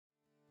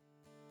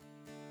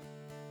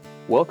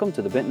Welcome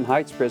to the Benton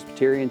Heights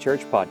Presbyterian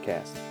Church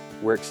podcast.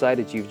 We're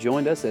excited you've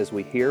joined us as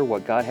we hear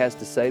what God has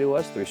to say to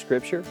us through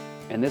Scripture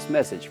and this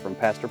message from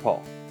Pastor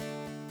Paul.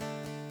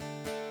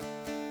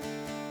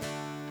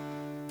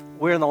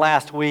 We're in the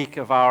last week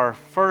of our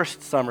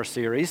first summer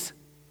series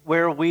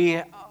where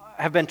we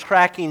have been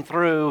tracking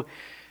through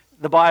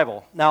the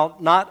Bible. Now,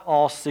 not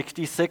all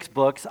 66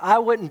 books. I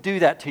wouldn't do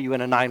that to you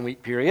in a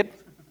 9-week period.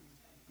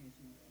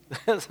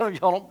 Some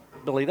of y'all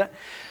don't believe that.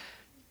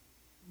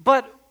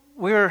 But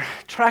we're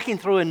tracking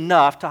through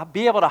enough to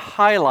be able to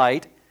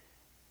highlight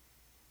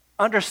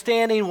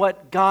understanding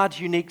what God's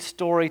unique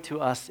story to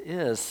us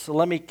is. So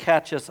let me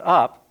catch us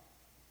up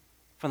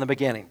from the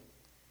beginning.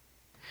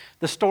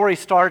 The story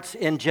starts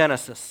in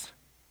Genesis.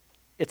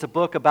 It's a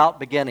book about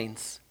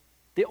beginnings,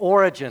 the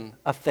origin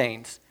of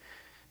things.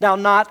 Now,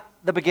 not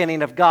the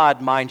beginning of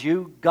God, mind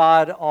you.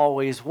 God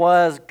always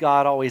was,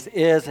 God always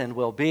is, and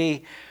will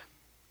be.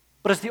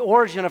 But it's the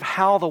origin of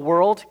how the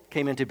world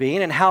came into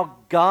being and how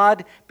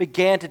God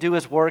began to do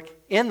his work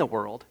in the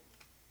world.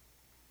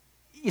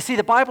 You see,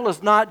 the Bible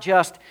is not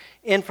just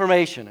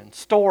information and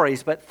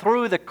stories, but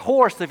through the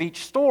course of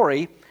each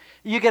story,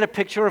 you get a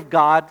picture of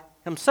God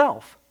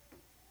himself.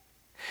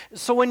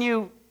 So when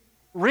you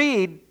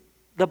read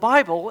the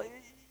Bible,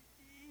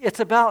 it's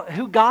about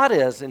who God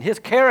is and his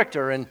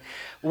character and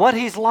what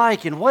he's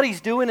like and what he's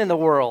doing in the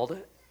world.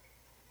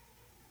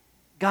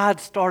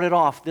 God started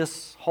off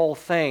this whole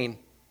thing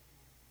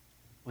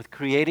with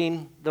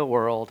creating the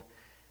world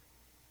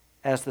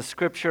as the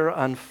Scripture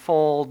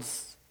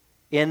unfolds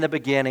in the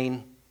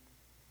beginning,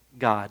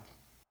 God.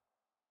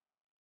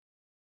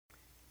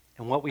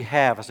 And what we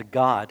have is a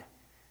God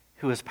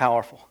who is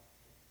powerful,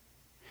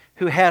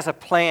 who has a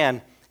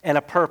plan and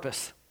a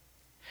purpose.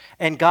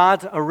 And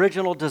God's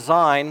original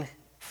design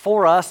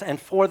for us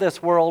and for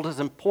this world is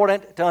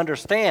important to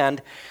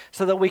understand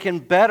so that we can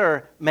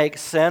better make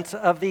sense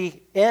of the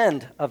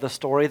end of the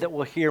story that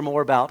we'll hear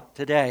more about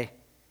today.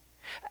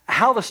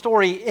 How the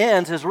story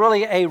ends is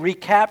really a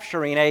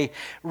recapturing, a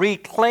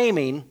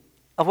reclaiming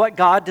of what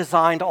God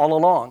designed all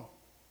along.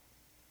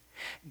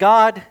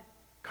 God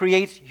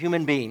creates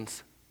human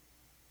beings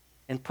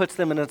and puts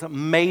them in an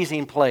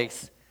amazing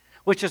place,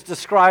 which is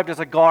described as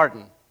a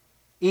garden.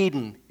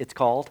 Eden, it's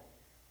called.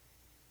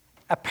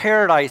 A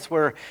paradise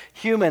where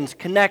humans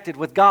connected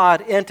with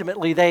God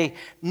intimately. They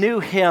knew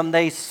him.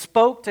 They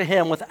spoke to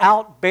him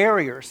without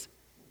barriers.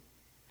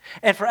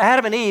 And for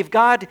Adam and Eve,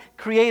 God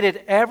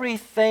created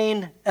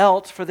everything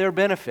else for their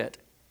benefit.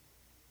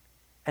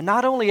 And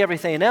not only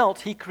everything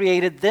else, he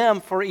created them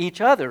for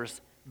each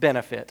other's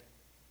benefit.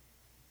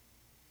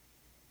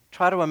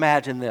 Try to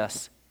imagine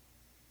this.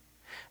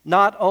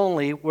 Not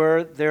only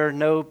were there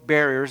no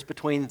barriers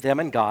between them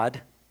and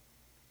God,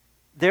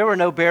 there were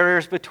no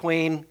barriers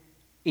between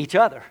each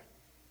other.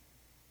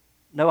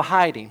 No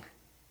hiding.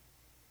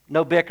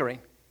 No bickering.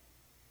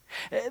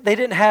 They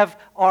didn't have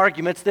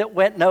arguments that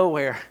went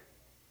nowhere.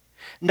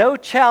 No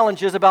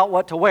challenges about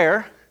what to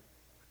wear.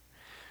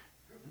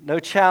 No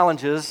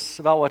challenges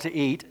about what to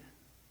eat.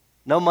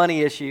 No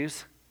money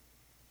issues.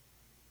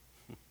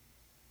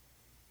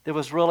 There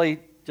was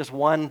really just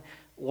one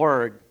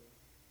word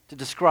to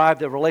describe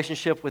their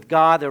relationship with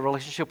God, their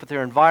relationship with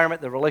their environment,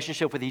 their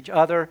relationship with each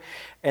other,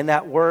 and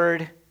that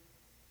word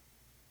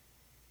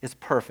is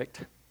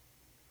perfect.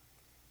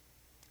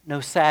 No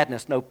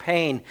sadness, no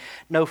pain,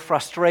 no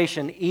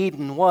frustration.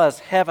 Eden was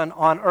heaven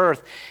on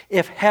earth.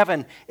 If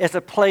heaven is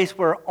a place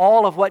where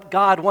all of what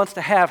God wants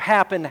to have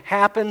happen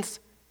happens,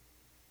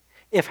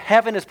 if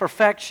heaven is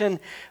perfection,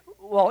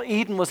 well,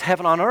 Eden was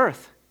heaven on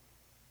earth.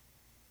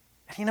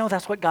 And you know,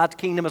 that's what God's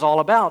kingdom is all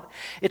about.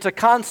 It's a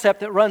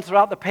concept that runs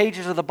throughout the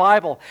pages of the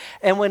Bible.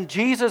 And when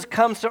Jesus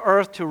comes to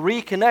earth to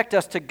reconnect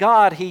us to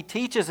God, he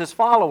teaches his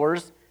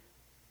followers,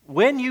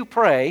 when you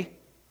pray,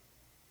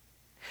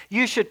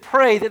 you should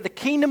pray that the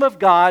kingdom of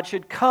God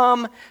should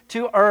come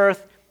to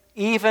earth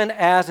even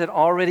as it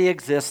already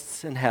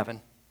exists in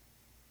heaven.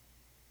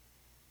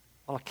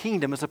 Well, a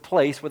kingdom is a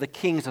place where the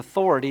king's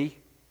authority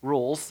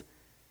rules.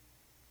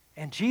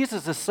 And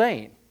Jesus is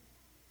saying,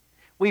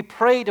 we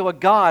pray to a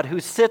God who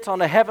sits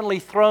on a heavenly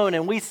throne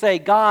and we say,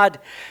 God,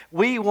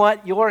 we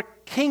want your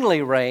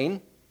kingly reign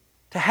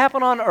to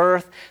happen on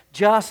earth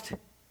just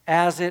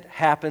as it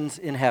happens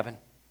in heaven.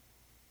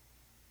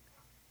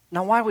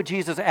 Now, why would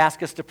Jesus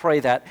ask us to pray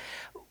that?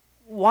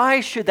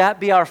 Why should that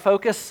be our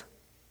focus?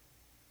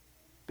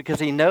 Because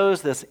he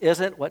knows this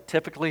isn't what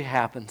typically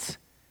happens.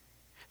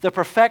 The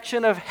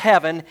perfection of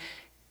heaven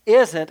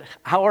isn't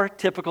our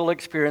typical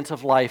experience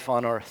of life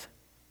on earth.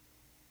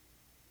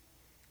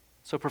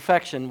 So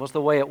perfection was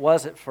the way it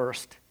was at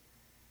first,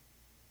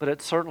 but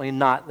it's certainly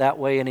not that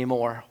way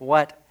anymore.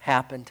 What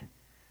happened?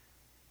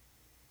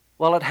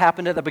 Well, it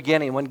happened at the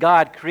beginning. When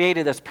God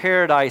created this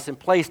paradise and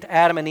placed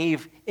Adam and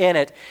Eve in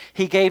it,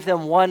 he gave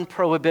them one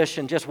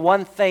prohibition, just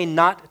one thing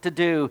not to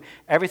do.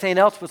 Everything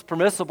else was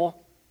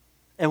permissible.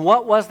 And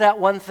what was that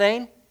one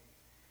thing?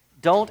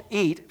 Don't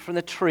eat from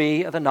the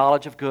tree of the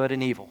knowledge of good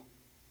and evil.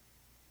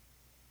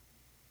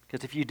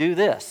 Because if you do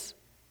this,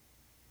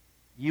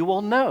 you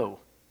will know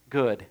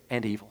good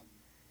and evil.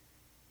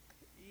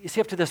 You see,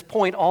 up to this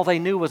point, all they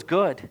knew was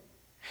good.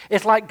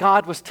 It's like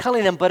God was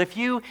telling them, but if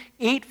you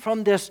eat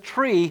from this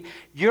tree,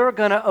 you're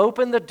going to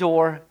open the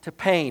door to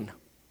pain,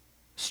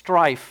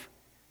 strife,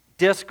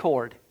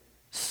 discord,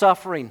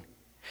 suffering.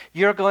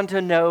 You're going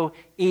to know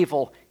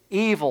evil.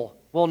 Evil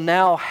will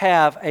now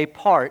have a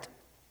part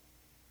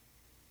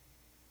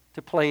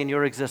to play in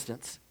your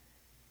existence.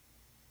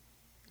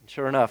 And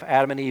sure enough,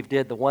 Adam and Eve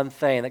did the one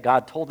thing that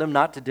God told them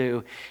not to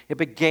do. It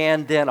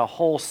began then a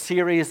whole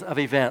series of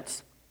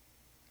events.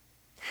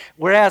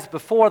 Whereas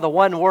before, the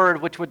one word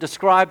which would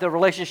describe the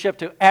relationship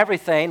to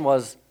everything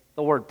was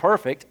the word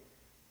perfect,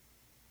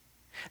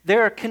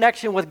 their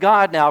connection with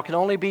God now can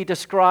only be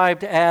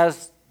described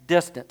as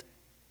distant.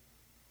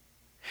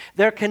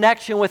 Their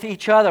connection with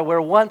each other,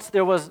 where once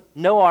there was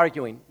no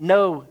arguing,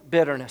 no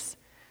bitterness,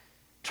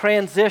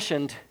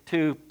 transitioned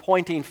to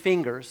pointing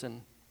fingers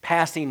and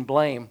passing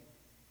blame.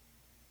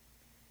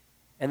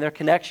 And their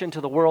connection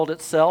to the world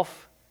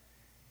itself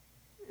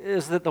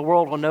is that the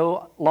world will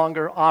no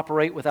longer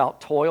operate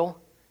without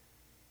toil.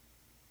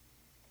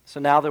 So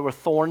now there were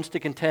thorns to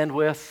contend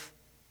with,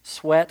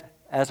 sweat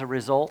as a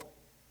result.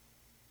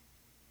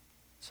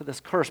 So this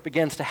curse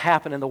begins to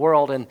happen in the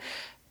world, and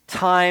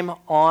time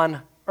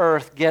on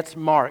earth gets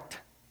marked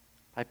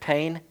by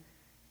pain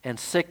and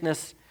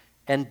sickness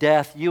and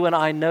death. You and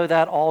I know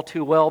that all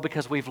too well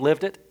because we've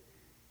lived it.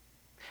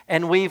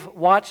 And we've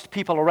watched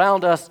people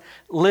around us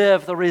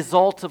live the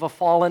results of a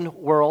fallen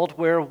world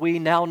where we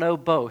now know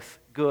both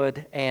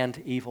good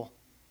and evil.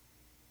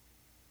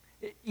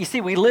 You see,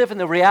 we live in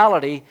the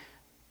reality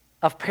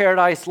of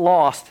paradise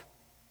lost.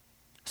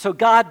 So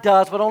God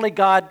does what only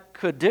God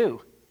could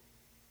do.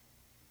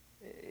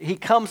 He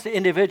comes to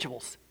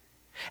individuals.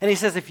 And he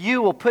says, if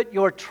you will put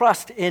your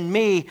trust in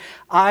me,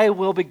 I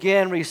will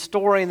begin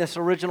restoring this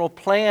original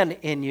plan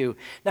in you.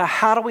 Now,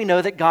 how do we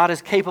know that God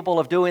is capable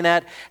of doing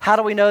that? How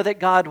do we know that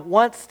God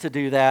wants to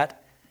do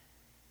that?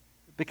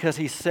 Because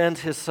he sends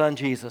his son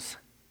Jesus.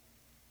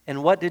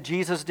 And what did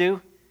Jesus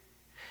do?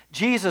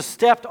 Jesus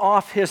stepped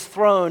off his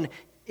throne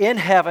in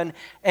heaven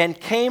and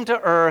came to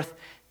earth.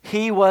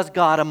 He was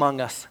God among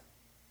us.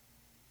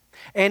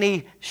 And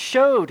he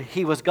showed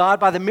he was God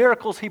by the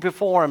miracles he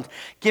performed,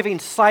 giving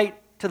sight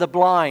to the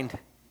blind,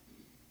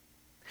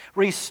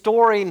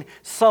 restoring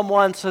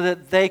someone so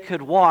that they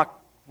could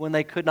walk when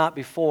they could not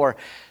before,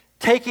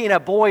 taking a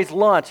boy's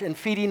lunch and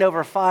feeding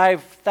over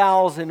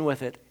 5,000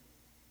 with it,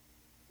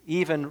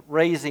 even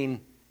raising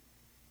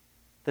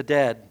the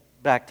dead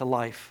back to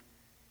life.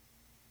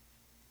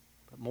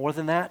 But more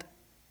than that,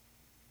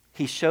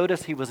 he showed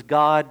us he was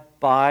God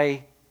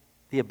by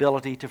the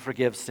ability to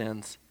forgive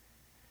sins,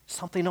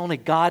 something only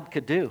God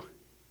could do,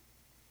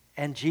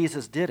 and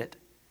Jesus did it.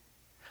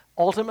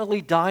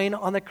 Ultimately dying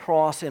on the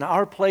cross in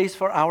our place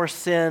for our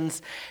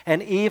sins,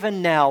 and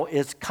even now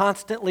is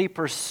constantly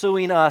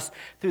pursuing us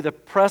through the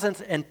presence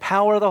and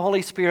power of the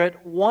Holy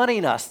Spirit,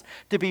 wanting us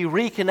to be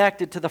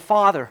reconnected to the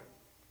Father.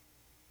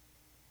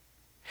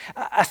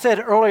 I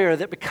said earlier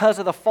that because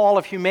of the fall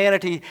of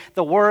humanity,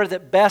 the word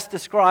that best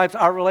describes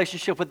our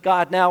relationship with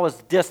God now is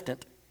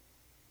distant.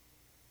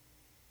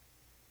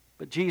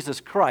 But Jesus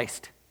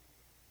Christ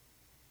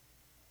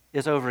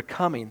is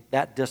overcoming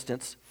that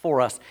distance for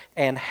us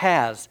and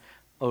has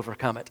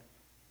overcome it.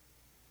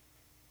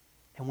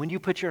 And when you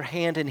put your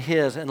hand in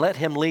his and let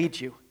him lead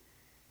you,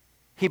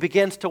 he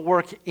begins to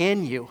work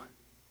in you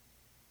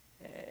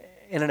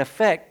and in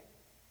effect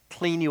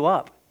clean you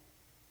up.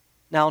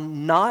 Now,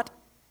 not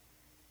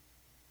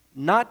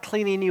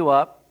cleaning you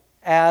up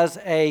as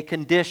a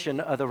condition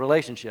of the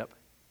relationship.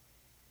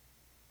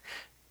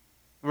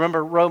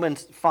 Remember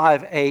Romans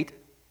 5:8.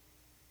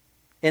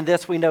 In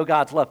this we know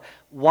God's love.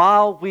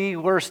 While we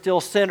were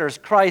still sinners,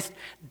 Christ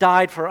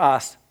died for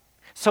us.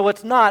 So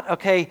it's not,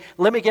 okay,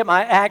 let me get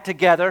my act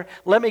together,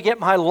 let me get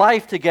my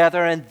life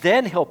together, and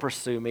then he'll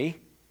pursue me.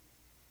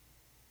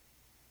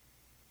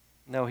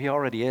 No, he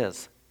already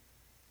is.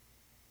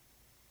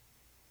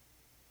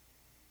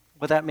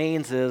 What that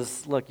means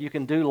is, look, you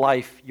can do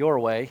life your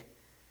way,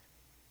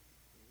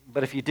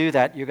 but if you do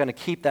that, you're going to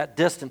keep that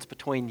distance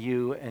between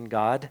you and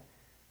God,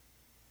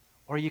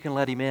 or you can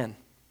let him in.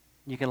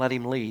 You can let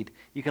him lead.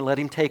 You can let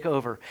him take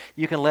over.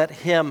 You can let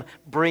him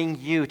bring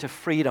you to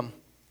freedom.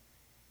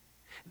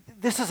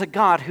 This is a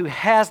God who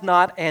has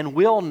not and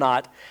will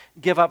not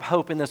give up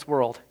hope in this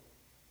world.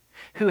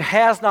 Who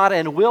has not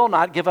and will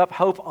not give up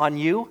hope on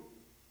you,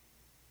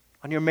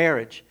 on your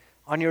marriage,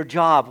 on your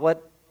job,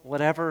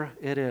 whatever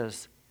it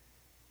is.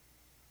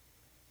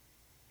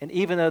 And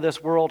even though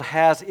this world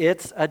has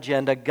its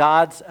agenda,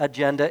 God's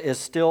agenda is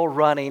still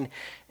running.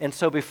 And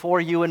so before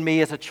you and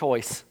me is a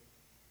choice.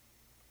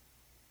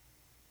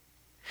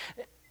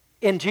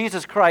 In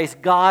Jesus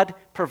Christ, God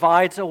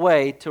provides a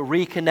way to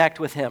reconnect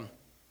with him.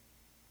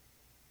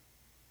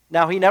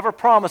 Now, he never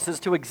promises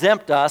to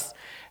exempt us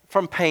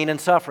from pain and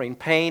suffering.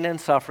 Pain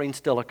and suffering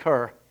still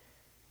occur.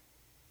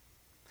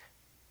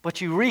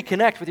 But you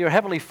reconnect with your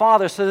Heavenly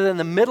Father so that in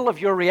the middle of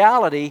your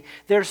reality,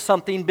 there's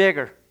something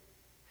bigger.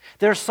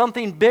 There's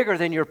something bigger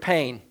than your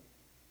pain.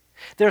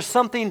 There's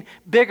something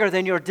bigger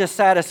than your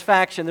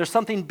dissatisfaction. There's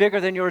something bigger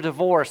than your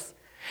divorce.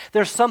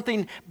 There's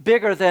something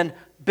bigger than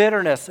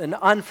bitterness and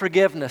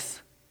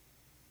unforgiveness.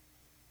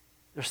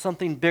 There's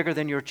something bigger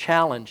than your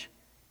challenge,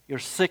 your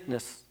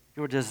sickness,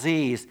 your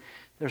disease.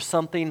 There's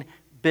something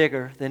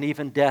bigger than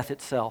even death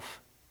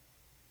itself.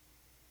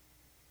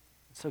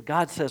 So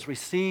God says,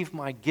 receive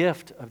my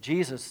gift of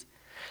Jesus.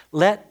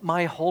 Let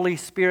my Holy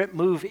Spirit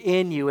move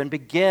in you and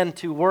begin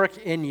to work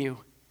in you.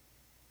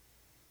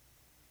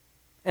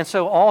 And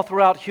so all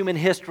throughout human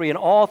history and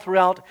all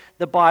throughout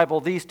the Bible,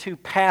 these two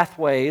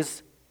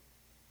pathways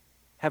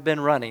have been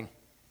running.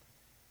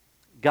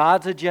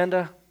 God's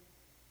agenda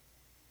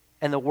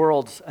and the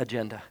world's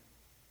agenda.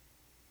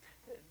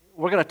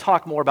 We're going to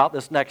talk more about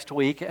this next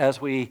week as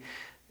we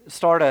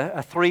start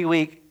a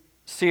 3-week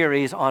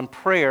series on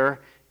prayer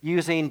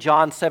using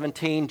John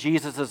 17,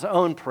 Jesus'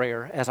 own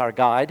prayer, as our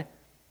guide.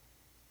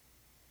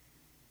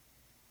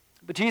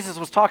 But Jesus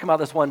was talking about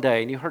this one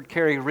day, and you heard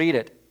Carrie read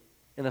it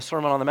in the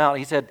Sermon on the Mount.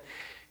 He said,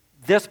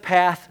 this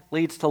path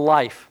leads to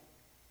life.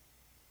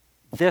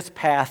 This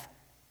path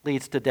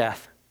leads to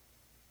death.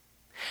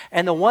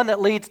 And the one that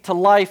leads to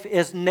life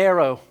is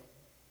narrow,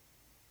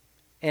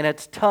 and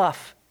it's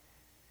tough.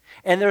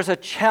 And there's a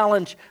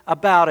challenge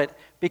about it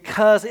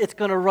because it's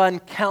going to run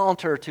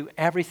counter to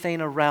everything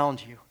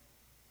around you.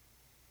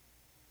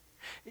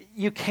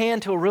 You can,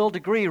 to a real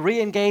degree,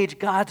 re-engage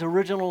God's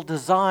original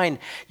design.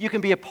 You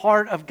can be a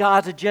part of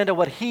God's agenda,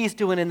 what He's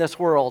doing in this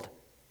world.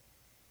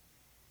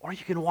 Or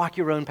you can walk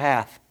your own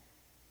path.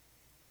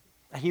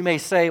 You may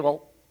say,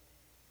 well,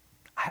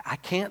 I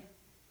can't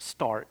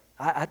start.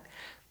 I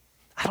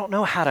don't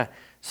know how to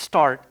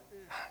start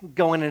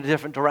going in a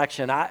different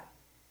direction. I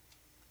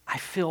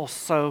feel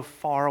so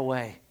far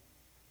away.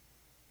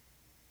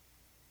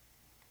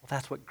 Well,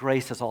 that's what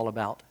grace is all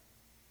about.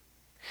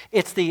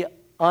 It's the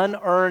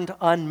unearned,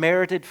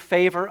 unmerited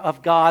favor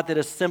of God that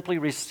is simply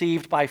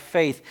received by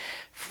faith,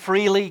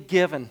 freely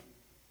given.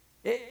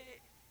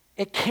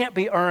 It can't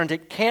be earned.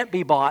 It can't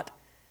be bought.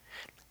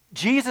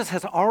 Jesus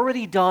has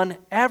already done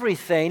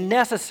everything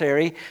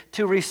necessary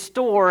to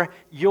restore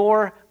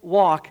your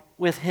walk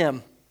with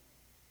Him.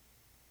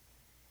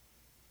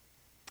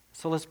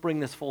 So let's bring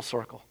this full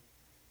circle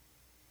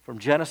from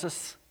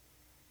Genesis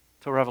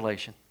to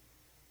Revelation.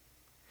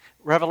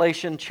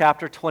 Revelation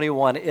chapter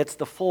 21, it's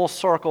the full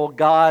circle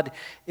God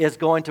is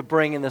going to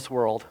bring in this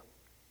world.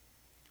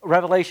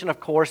 Revelation, of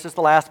course, is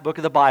the last book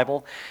of the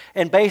Bible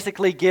and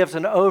basically gives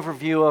an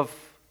overview of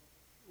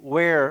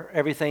where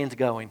everything's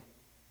going.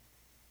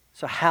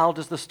 So how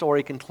does the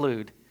story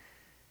conclude?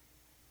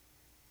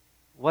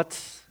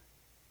 What's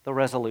the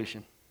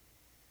resolution?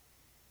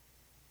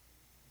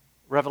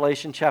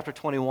 Revelation chapter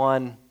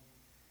 21,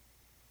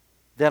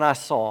 then I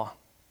saw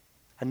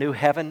a new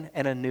heaven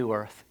and a new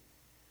earth.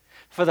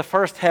 For the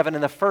first heaven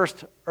and the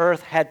first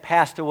earth had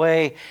passed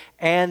away,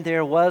 and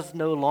there was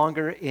no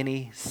longer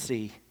any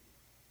sea.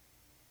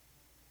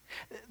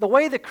 The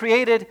way the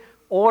created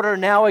order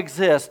now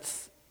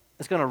exists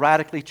is going to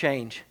radically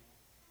change.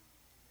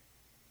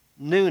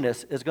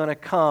 Newness is going to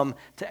come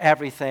to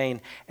everything,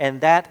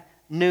 and that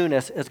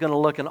newness is going to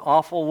look an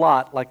awful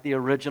lot like the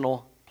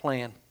original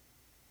plan.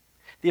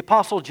 The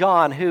Apostle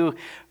John, who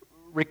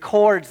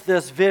records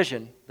this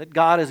vision that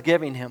God is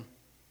giving him,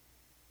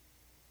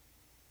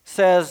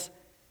 says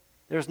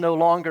there's no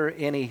longer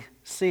any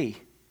sea.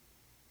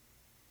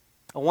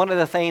 One of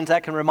the things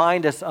that can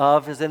remind us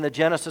of is in the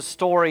Genesis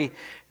story, you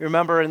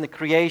remember in the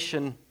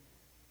creation,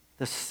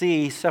 the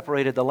sea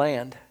separated the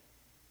land.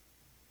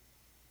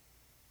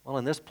 Well,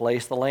 in this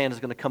place, the land is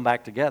going to come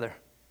back together.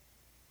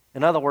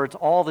 In other words,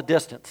 all the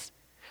distance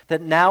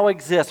that now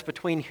exists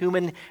between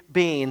human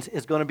beings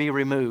is going to be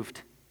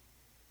removed.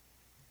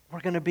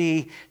 We're going to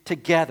be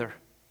together,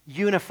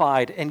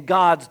 unified in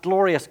God's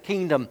glorious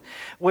kingdom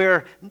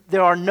where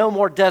there are no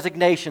more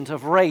designations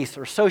of race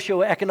or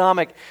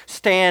socioeconomic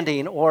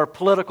standing or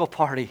political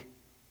party.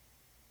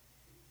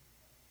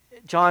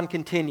 John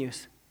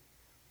continues,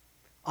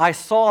 I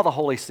saw the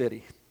holy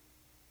city,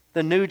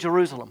 the new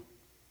Jerusalem,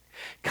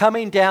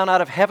 coming down out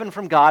of heaven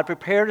from God,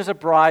 prepared as a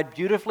bride,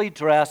 beautifully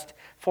dressed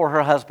for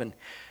her husband.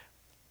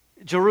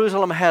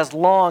 Jerusalem has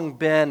long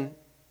been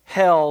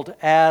held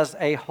as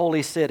a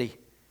holy city.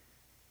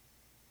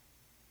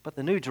 But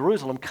the new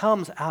Jerusalem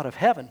comes out of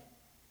heaven,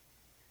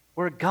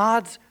 where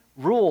God's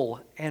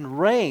rule and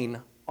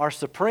reign are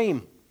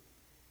supreme.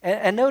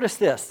 And notice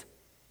this.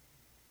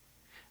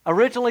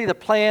 Originally, the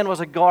plan was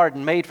a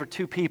garden made for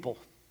two people.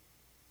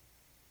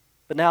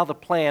 But now the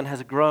plan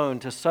has grown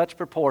to such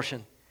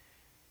proportion,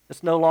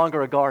 it's no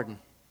longer a garden.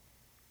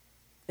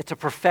 It's a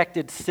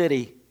perfected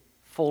city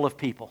full of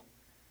people.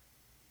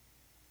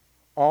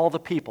 All the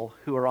people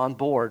who are on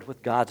board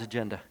with God's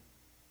agenda.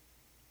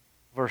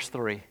 Verse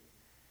 3.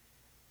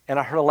 And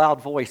I heard a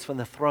loud voice from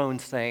the throne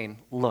saying,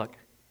 look,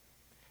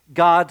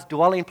 God's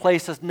dwelling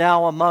place is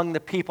now among the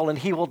people, and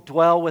He will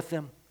dwell with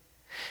them.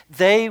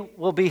 They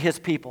will be His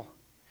people,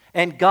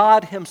 and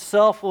God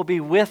Himself will be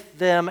with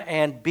them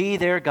and be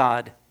their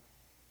God.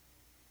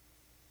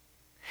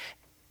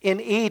 In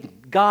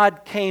Eden,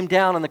 God came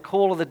down in the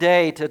cool of the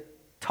day to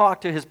talk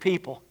to His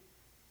people.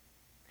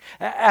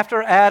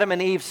 After Adam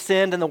and Eve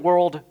sinned and the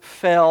world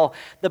fell,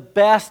 the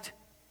best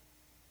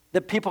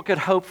that people could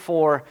hope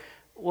for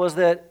was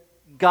that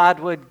God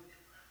would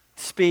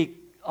speak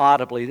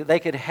audibly, that they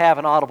could have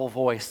an audible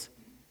voice.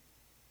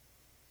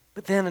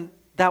 But then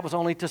that was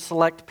only to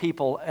select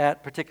people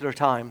at particular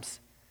times.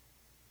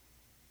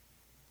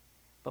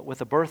 But with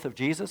the birth of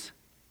Jesus,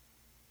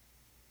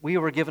 we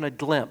were given a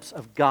glimpse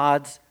of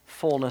God's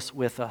fullness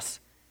with us.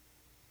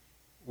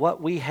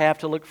 What we have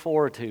to look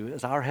forward to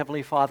is our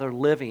Heavenly Father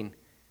living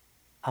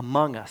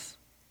among us,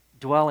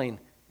 dwelling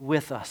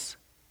with us.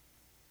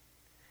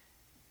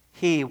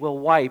 He will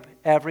wipe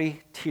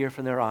every tear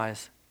from their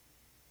eyes.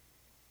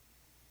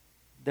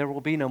 There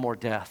will be no more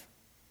death,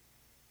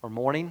 or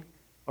mourning,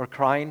 or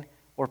crying,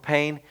 or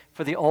pain,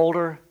 for the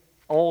old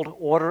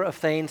order of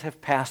things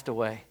have passed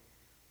away.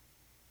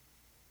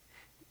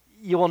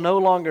 You will no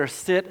longer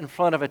sit in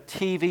front of a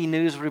TV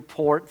news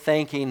report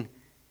thinking,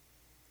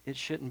 it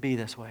shouldn't be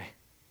this way.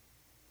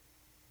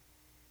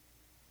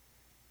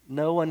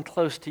 No one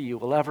close to you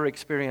will ever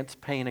experience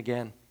pain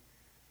again.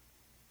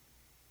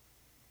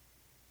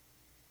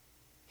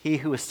 He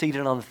who is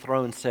seated on the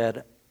throne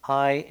said,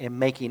 I am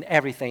making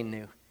everything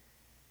new.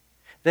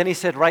 Then he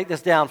said, write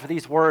this down, for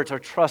these words are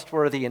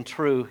trustworthy and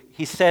true.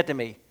 He said to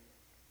me,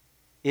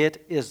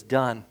 it is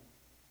done.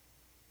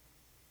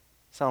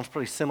 Sounds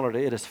pretty similar to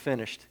it is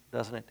finished,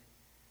 doesn't it?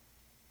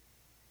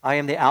 I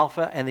am the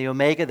Alpha and the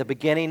Omega, the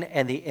beginning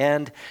and the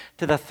end.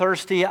 To the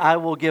thirsty I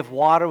will give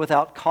water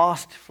without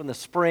cost from the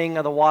spring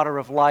of the water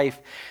of life.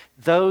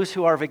 Those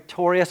who are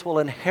victorious will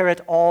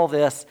inherit all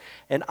this,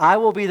 and I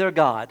will be their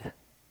God,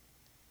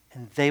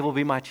 and they will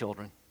be my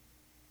children.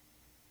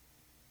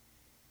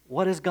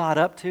 What is God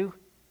up to?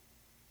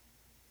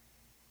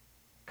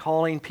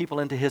 Calling people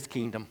into His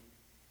kingdom.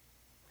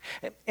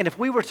 And if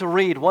we were to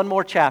read one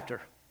more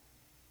chapter,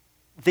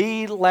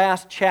 the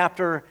last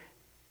chapter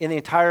in the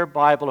entire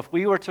Bible, if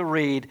we were to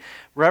read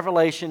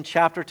Revelation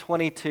chapter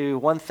 22,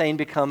 one thing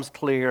becomes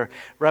clear.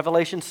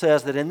 Revelation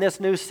says that in this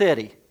new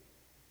city,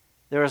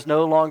 there is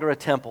no longer a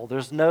temple.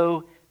 There's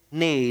no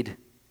need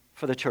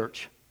for the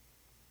church.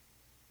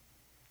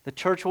 The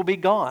church will be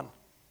gone.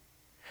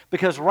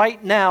 Because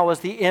right now is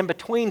the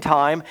in-between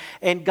time,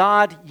 and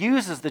God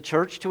uses the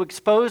church to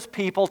expose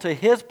people to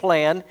His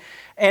plan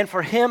and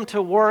for Him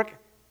to work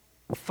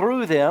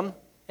through them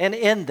and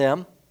in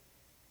them.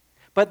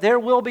 But there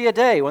will be a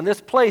day when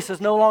this place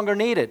is no longer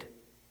needed.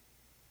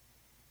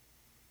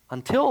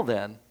 Until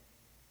then,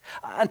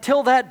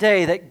 until that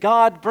day that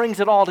God brings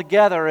it all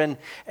together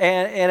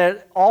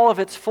and all of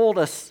its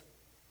fullness,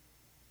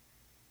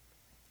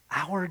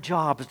 our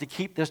job is to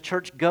keep this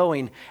church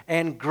going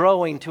and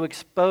growing to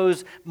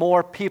expose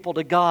more people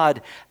to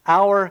God.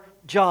 Our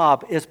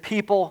job is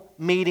people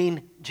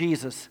meeting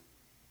Jesus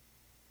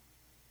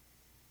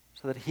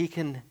so that He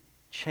can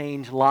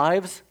change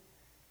lives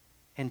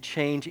and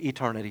change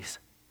eternities.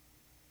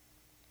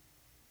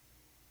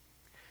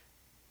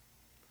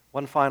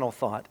 One final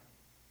thought.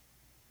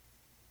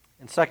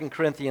 In 2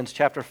 Corinthians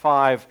chapter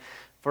 5,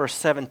 verse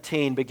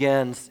 17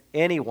 begins,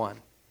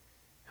 anyone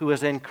who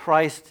is in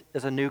Christ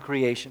is a new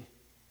creation.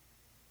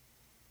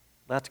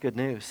 That's good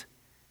news.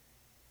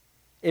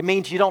 It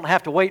means you don't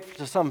have to wait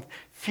for some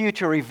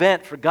future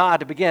event for God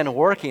to begin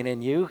working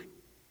in you.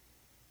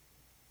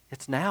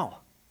 It's now.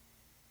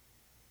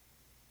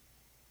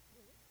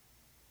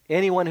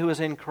 Anyone who is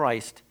in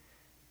Christ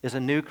is a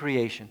new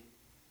creation.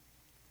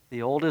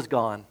 The old is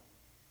gone.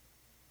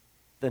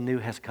 The new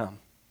has come.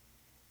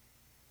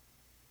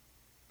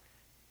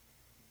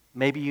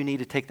 Maybe you need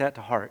to take that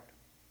to heart.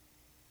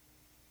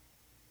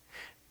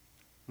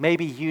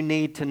 Maybe you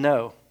need to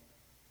know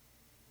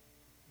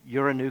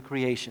you're a new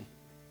creation.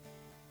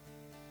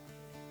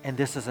 And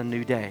this is a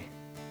new day.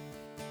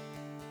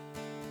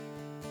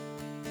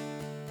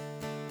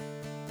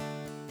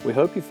 We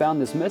hope you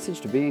found this message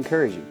to be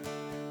encouraging.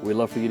 We'd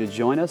love for you to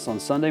join us on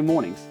Sunday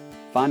mornings.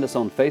 Find us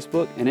on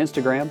Facebook and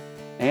Instagram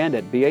and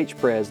at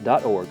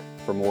bhpres.org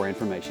for more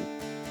information.